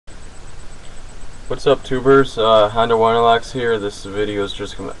What's up, tubers? Honda One here. This video is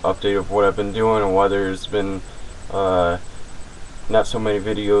just an update of what I've been doing and why there's been not so many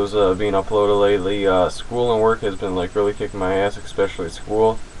videos being uploaded lately. School and work has been like really kicking my ass, especially at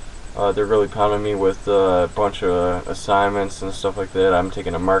school. They're really pounding me with a bunch of assignments and stuff like that. I'm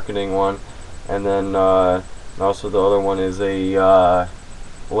taking a marketing one, and then also the other one is a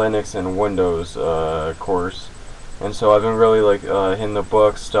Linux and Windows course. And so I've been really like hitting the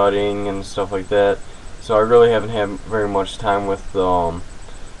books, studying and stuff like that. So I really haven't had very much time with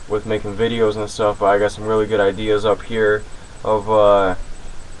making videos and stuff. But I got some really good ideas up here of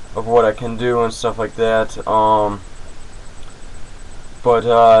what I can do and stuff like that.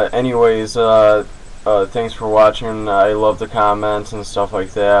 Anyways, thanks for watching. I love the comments and stuff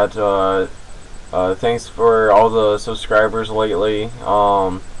like that. Thanks for all the subscribers lately.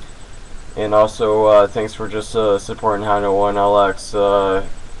 And also, thanks for just supporting Honda One LX.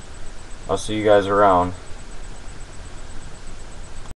 I'll see you guys around.